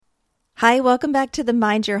Hi, welcome back to the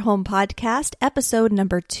Mind Your Home podcast, episode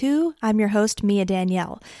number 2. I'm your host, Mia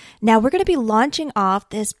Danielle. Now, we're going to be launching off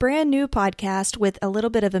this brand new podcast with a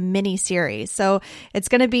little bit of a mini series. So it's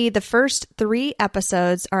going to be the first 3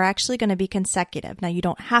 episodes are actually going to be consecutive. Now, you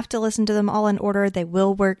don't have to listen to them all in order. They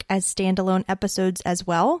will work as standalone episodes as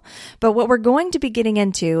well. But what we're going to be getting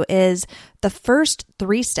into is the first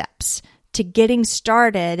 3 steps to getting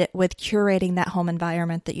started with curating that home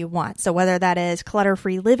environment that you want. So whether that is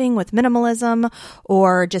clutter-free living with minimalism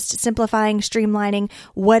or just simplifying, streamlining,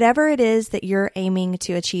 whatever it is that you're aiming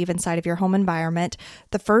to achieve inside of your home environment,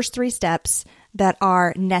 the first 3 steps that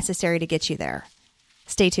are necessary to get you there.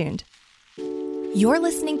 Stay tuned. You're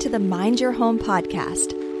listening to the Mind Your Home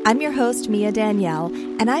podcast. I'm your host, Mia Danielle,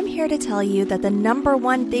 and I'm here to tell you that the number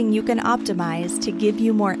one thing you can optimize to give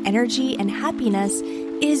you more energy and happiness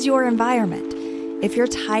is your environment. If you're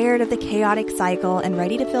tired of the chaotic cycle and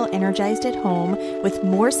ready to feel energized at home with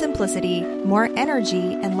more simplicity, more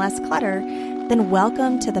energy, and less clutter, then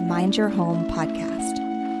welcome to the Mind Your Home podcast.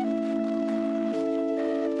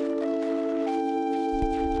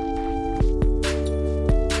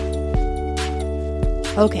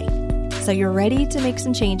 Okay, so you're ready to make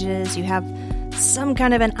some changes. You have some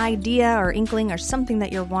kind of an idea or inkling or something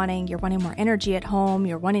that you're wanting. You're wanting more energy at home.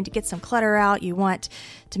 You're wanting to get some clutter out. You want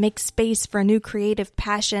to make space for a new creative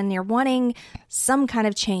passion. You're wanting some kind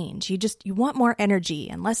of change. You want more energy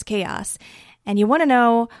and less chaos. And you want to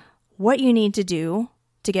know what you need to do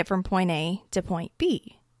to get from point A to point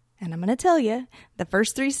B. And I'm going to tell you the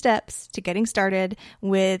first 3 steps to getting started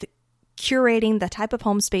with curating the type of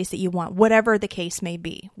home space that you want, whatever the case may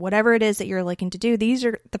be, whatever it is that you're looking to do. These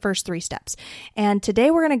are the first 3 steps. And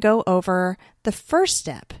today we're going to go over the first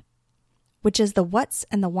step, which is the what's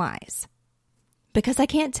and the whys. Because I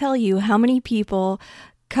can't tell you how many people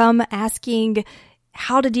come asking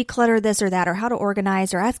how to declutter this or that, or how to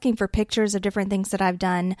organize, or asking for pictures of different things that I've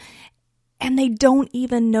done, and they don't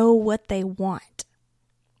even know what they want.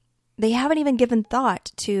 They haven't even given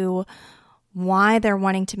thought to why they're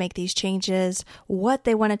wanting to make these changes, what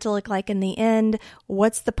they want it to look like in the end,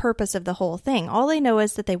 what's the purpose of the whole thing. All they know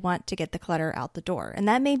is that they want to get the clutter out the door. And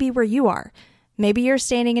that may be where you are. Maybe you're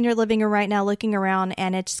standing in your living room right now looking around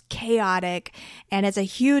and it's chaotic and it's a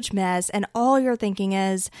huge mess and all you're thinking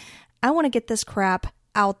is, I want to get this crap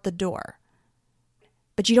out the door.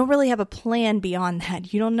 But you don't really have a plan beyond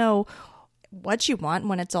that. You don't know what you want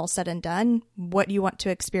when it's all said and done, what you want to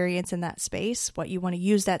experience in that space, what you want to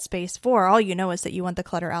use that space for. All you know is that you want the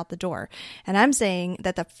clutter out the door. And I'm saying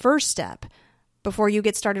that the first step before you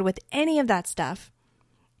get started with any of that stuff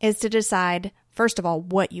is to decide, first of all,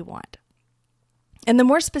 what you want. And the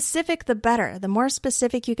more specific, the better. The more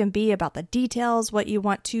specific you can be about the details, what you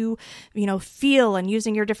want to, feel and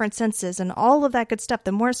using your different senses and all of that good stuff,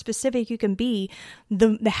 the more specific you can be,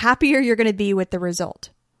 the happier you're going to be with the result.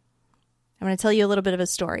 I'm going to tell you a little bit of a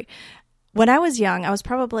story. When I was young, I was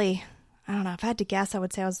probably, I don't know, if I had to guess, I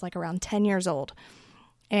would say I was like around 10 years old.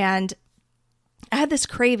 And I had this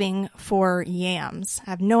craving for yams. I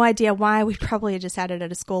have no idea why. We probably had just had it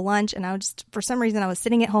at a school lunch. And for some reason, I was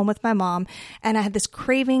sitting at home with my mom and I had this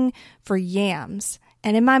craving for yams.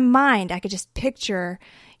 And in my mind, I could just picture,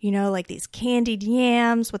 like these candied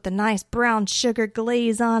yams with the nice brown sugar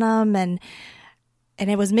glaze on them. And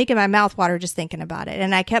it was making my mouth water just thinking about it.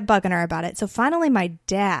 And I kept bugging her about it. So finally, my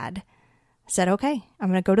dad said, okay, I'm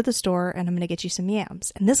going to go to the store and I'm going to get you some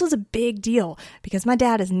yams. And this was a big deal because my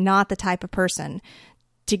dad is not the type of person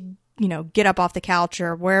to, get up off the couch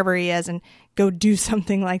or wherever he is and go do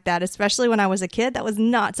something like that. Especially when I was a kid, that was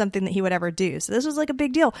not something that he would ever do. So this was like a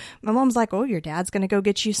big deal. My mom's like, oh, your dad's going to go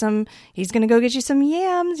get you some, he's going to go get you some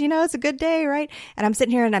yams. It's a good day, right? And I'm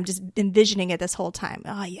sitting here and I'm just envisioning it this whole time.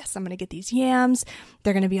 Oh, yes, I'm going to get these yams.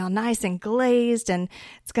 They're going to be all nice and glazed and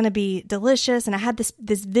it's going to be delicious. And I had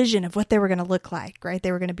this vision of what they were going to look like, right?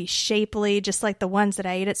 They were going to be shapely, just like the ones that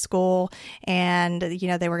I ate at school. And,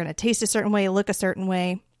 they were going to taste a certain way, look a certain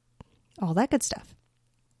way. All that good stuff.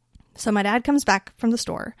 So my dad comes back from the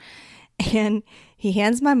store and he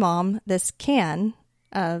hands my mom this can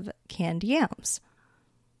of canned yams.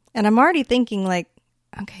 And I'm already thinking like,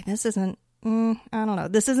 okay, this isn't, I don't know.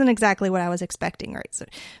 This isn't exactly what I was expecting, right? So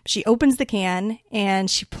she opens the can and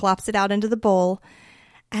she plops it out into the bowl.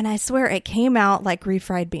 And I swear it came out like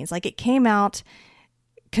refried beans. Like it came out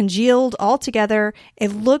congealed all together. It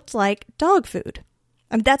looked like dog food.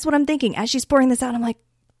 That's what I'm thinking. As she's pouring this out, I'm like,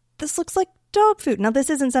 this looks like dog food. Now,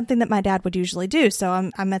 this isn't something that my dad would usually do. So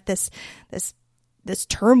I'm at this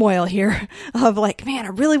turmoil here of like, man, I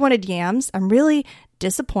really wanted yams. I'm really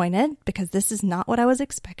disappointed because this is not what I was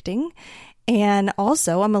expecting. And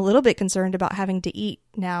also, I'm a little bit concerned about having to eat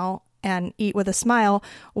now and eat with a smile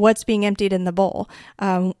what's being emptied in the bowl,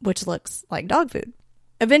 which looks like dog food.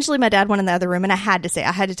 Eventually, my dad went in the other room, and I had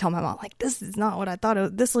to tell my mom, like, this is not what I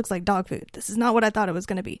thought. This looks like dog food. This is not what I thought it was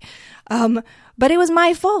going to be. But it was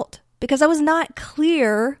my fault because I was not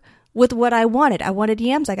clear with what I wanted. I wanted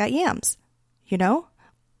yams. I got yams. You know,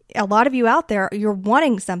 a lot of you out there, you're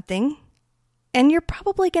wanting something, and you're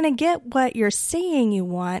probably going to get what you're saying you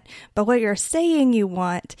want, but what you're saying you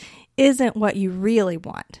want isn't what you really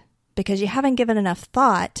want because you haven't given enough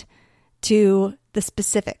thought to the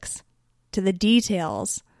specifics, to the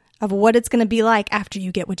details of what it's going to be like after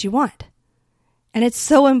you get what you want. And it's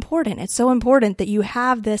so important. It's so important that you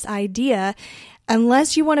have this idea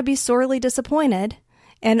unless you want to be sorely disappointed.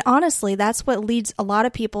 And honestly, that's what leads a lot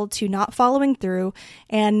of people to not following through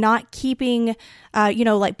and not keeping,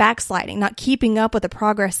 like backsliding, not keeping up with the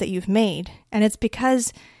progress that you've made. And it's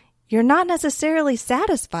because you're not necessarily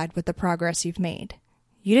satisfied with the progress you've made.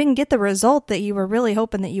 You didn't get the result that you were really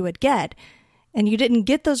hoping that you would get. And you didn't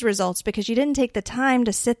get those results because you didn't take the time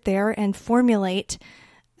to sit there and formulate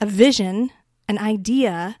a vision, an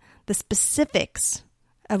idea, the specifics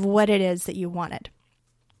of what it is that you wanted.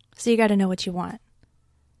 So you got to know what you want.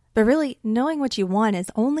 But really, knowing what you want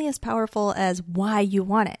is only as powerful as why you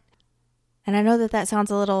want it. And I know that that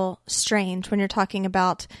sounds a little strange when you're talking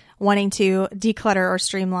about wanting to declutter or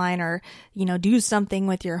streamline or, do something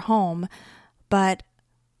with your home. But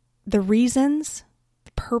the reasons,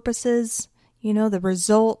 the purposes, the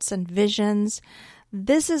results and visions,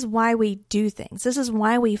 this is why we do things. This is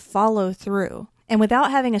why we follow through. And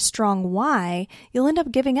without having a strong why, you'll end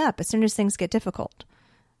up giving up as soon as things get difficult.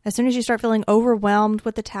 As soon as you start feeling overwhelmed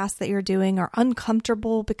with the task that you're doing or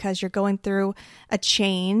uncomfortable because you're going through a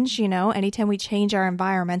change, anytime we change our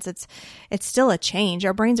environments, it's still a change.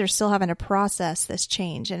 Our brains are still having to process this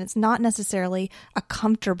change, and it's not necessarily a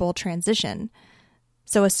comfortable transition.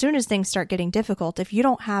 So as soon as things start getting difficult, if you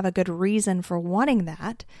don't have a good reason for wanting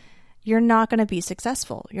that, you're not going to be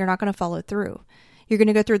successful. You're not going to follow through. You're going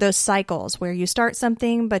to go through those cycles where you start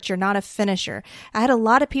something, but you're not a finisher. I had a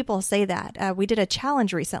lot of people say that. We did a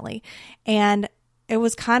challenge recently, and it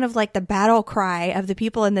was kind of like the battle cry of the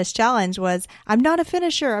people in this challenge was, I'm not a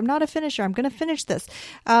finisher. I'm not a finisher. I'm going to finish this.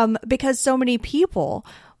 Because so many people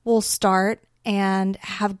will start and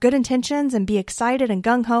have good intentions and be excited and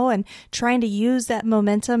gung-ho and trying to use that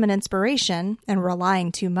momentum and inspiration and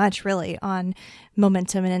relying too much really on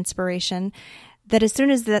momentum and inspiration, that as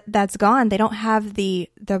soon as that's gone, they don't have the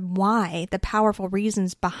why, the powerful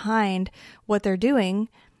reasons behind what they're doing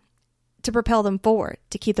to propel them forward,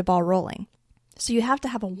 to keep the ball rolling. So you have to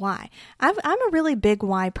have a why. I'm a really big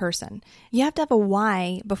why person. You have to have a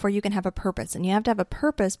why before you can have a purpose, and you have to have a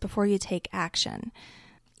purpose before you take action.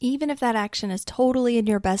 Even if that action is totally in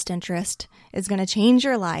your best interest, is going to change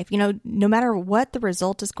your life, no matter what the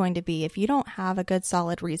result is going to be, if you don't have a good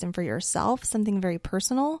solid reason for yourself, something very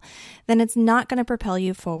personal, then it's not going to propel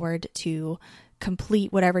you forward to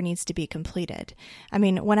complete whatever needs to be completed. I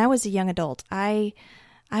mean, when I was a young adult, I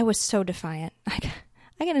was so defiant.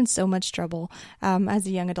 I got in so much trouble as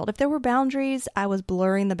a young adult. If there were boundaries, I was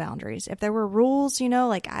blurring the boundaries. If there were rules,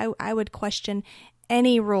 I would question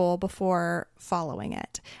any rule before following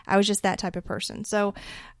it. I was just that type of person. So,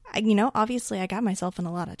 obviously I got myself in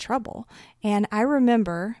a lot of trouble. And I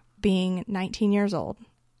remember being 19 years old,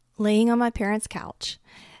 laying on my parents' couch,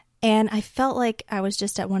 and I felt like I was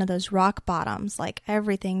just at one of those rock bottoms. Like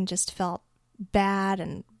everything just felt bad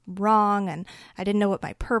and wrong, and I didn't know what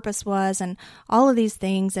my purpose was and all of these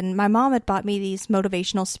things. And my mom had bought me these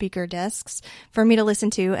motivational speaker discs for me to listen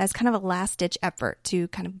to as kind of a last-ditch effort to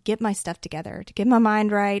kind of get my stuff together, to get my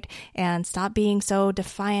mind right and stop being so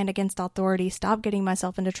defiant against authority, stop getting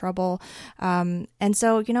myself into trouble. And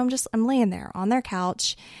so, I'm laying there on their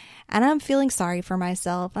couch and I'm feeling sorry for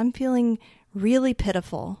myself. I'm feeling really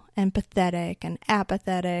pitiful and pathetic and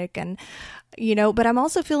apathetic and, but I'm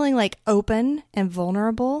also feeling like open and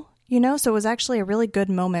vulnerable, so it was actually a really good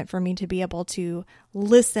moment for me to be able to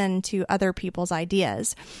listen to other people's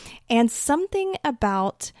ideas. And something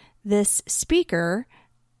about this speaker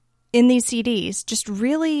in these CDs just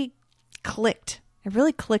really clicked. It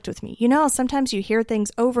really clicked with me. Sometimes you hear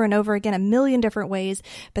things over and over again, a million different ways,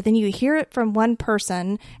 but then you hear it from one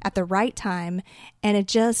person at the right time and it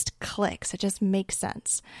just clicks. It just makes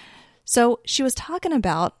sense. So she was talking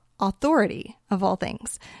about authority, of all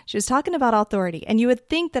things. She was talking about authority, and you would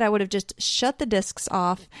think that I would have just shut the discs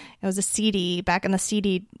off. It was a CD back in the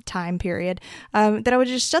CD time period, that I would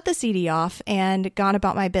just shut the CD off and gone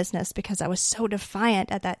about my business because I was so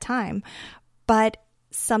defiant at that time. But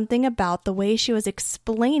something about the way she was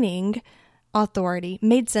explaining authority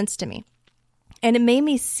made sense to me. And it made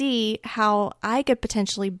me see how I could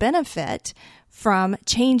potentially benefit from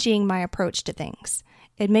changing my approach to things.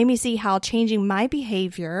 It made me see how changing my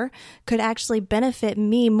behavior could actually benefit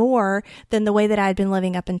me more than the way that I had been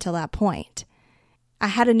living up until that point. I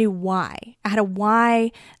had a new why. I had a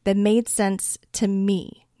why that made sense to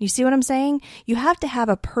me. You see what I'm saying? You have to have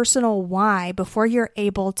a personal why before you're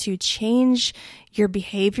able to change your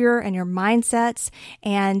behavior and your mindsets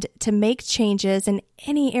and to make changes in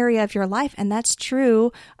any area of your life. And that's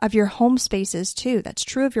true of your home spaces too. That's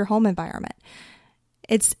true of your home environment.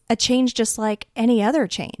 It's a change just like any other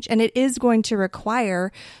change. And it is going to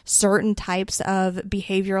require certain types of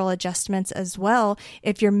behavioral adjustments as well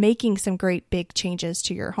if you're making some great big changes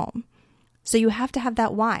to your home. So you have to have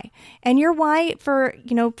that why. And your why for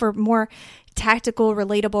more tactical,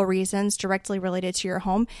 relatable reasons directly related to your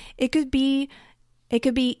home, it could be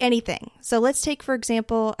anything. So let's take, for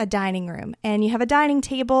example, a dining room, and you have a dining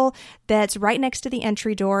table that's right next to the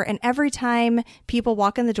entry door. And every time people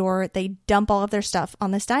walk in the door, they dump all of their stuff on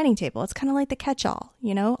this dining table. It's kind of like the catch-all.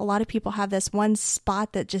 A lot of people have this one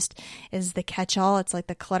spot that just is the catch-all. It's like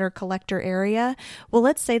the clutter collector area. Well,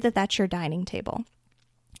 let's say that that's your dining table.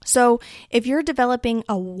 So if you're developing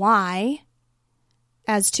a why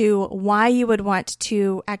as to why you would want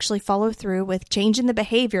to actually follow through with changing the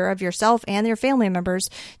behavior of yourself and your family members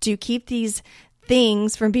to keep these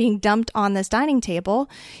things from being dumped on this dining table,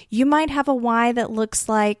 you might have a why that looks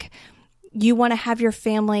like you want to have your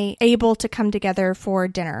family able to come together for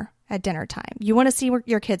dinner at dinner time. You want to see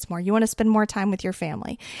your kids more. You want to spend more time with your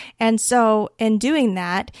family. And so in doing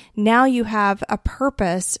that, now you have a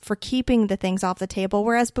purpose for keeping the things off the table,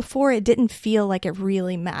 whereas before it didn't feel like it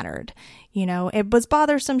really mattered. It was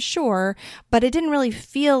bothersome, sure, but it didn't really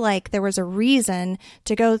feel like there was a reason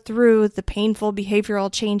to go through the painful behavioral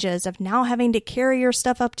changes of now having to carry your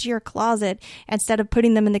stuff up to your closet instead of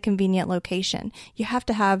putting them in the convenient location. You have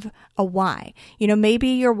to have a why. Maybe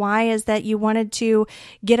your why is that you wanted to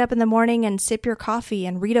get up in the morning and sip your coffee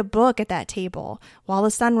and read a book at that table while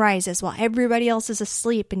the sun rises, while everybody else is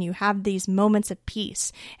asleep, and you have these moments of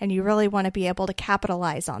peace, and you really want to be able to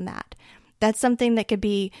capitalize on that. That's something that could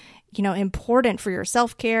be important for your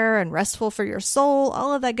self-care and restful for your soul,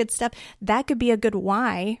 all of that good stuff. That could be a good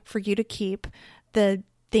why for you to keep the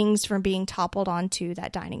things from being toppled onto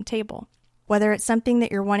that dining table. Whether it's something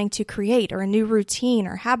that you're wanting to create or a new routine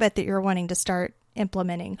or habit that you're wanting to start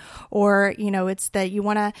implementing, or, it's that you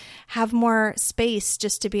want to have more space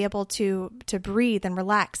just to be able to breathe and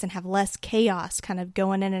relax and have less chaos kind of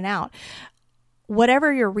going in and out.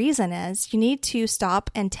 Whatever your reason is, you need to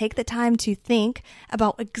stop and take the time to think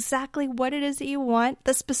about exactly what it is that you want,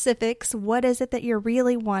 the specifics, what is it that you're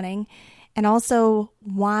really wanting, and also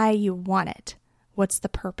why you want it. What's the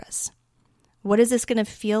purpose? What is this going to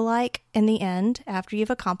feel like in the end after you've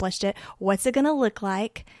accomplished it? What's it going to look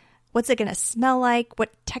like? What's it going to smell like?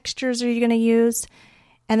 What textures are you going to use?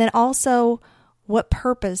 And then also, what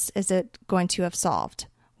purpose is it going to have solved?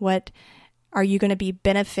 What are you going to be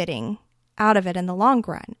benefiting out of it in the long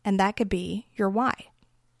run? And that could be your why.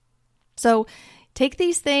 So take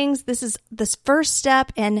these things. This is this first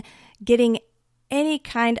step in getting any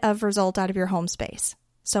kind of result out of your home space.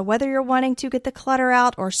 So whether you're wanting to get the clutter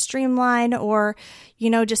out or streamline or,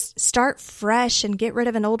 just start fresh and get rid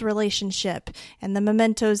of an old relationship and the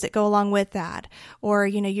mementos that go along with that, or,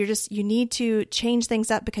 you need to change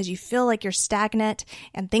things up because you feel like you're stagnant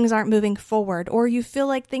and things aren't moving forward, or you feel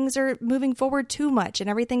like things are moving forward too much and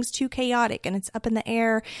everything's too chaotic and it's up in the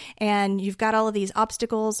air and you've got all of these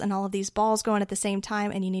obstacles and all of these balls going at the same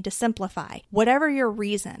time and you need to simplify. Whatever your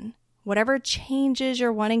reason, whatever changes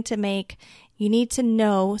you're wanting to make, you need to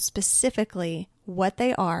know specifically what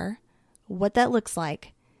they are, what that looks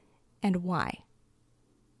like, and why.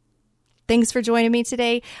 Thanks for joining me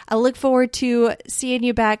today. I look forward to seeing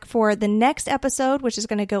you back for the next episode, which is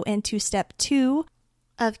going to go into step 2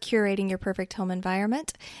 of curating your perfect home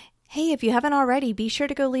environment. Hey, if you haven't already, be sure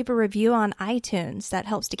to go leave a review on iTunes. That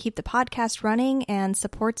helps to keep the podcast running and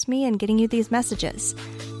supports me in getting you these messages.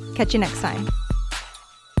 Catch you next time.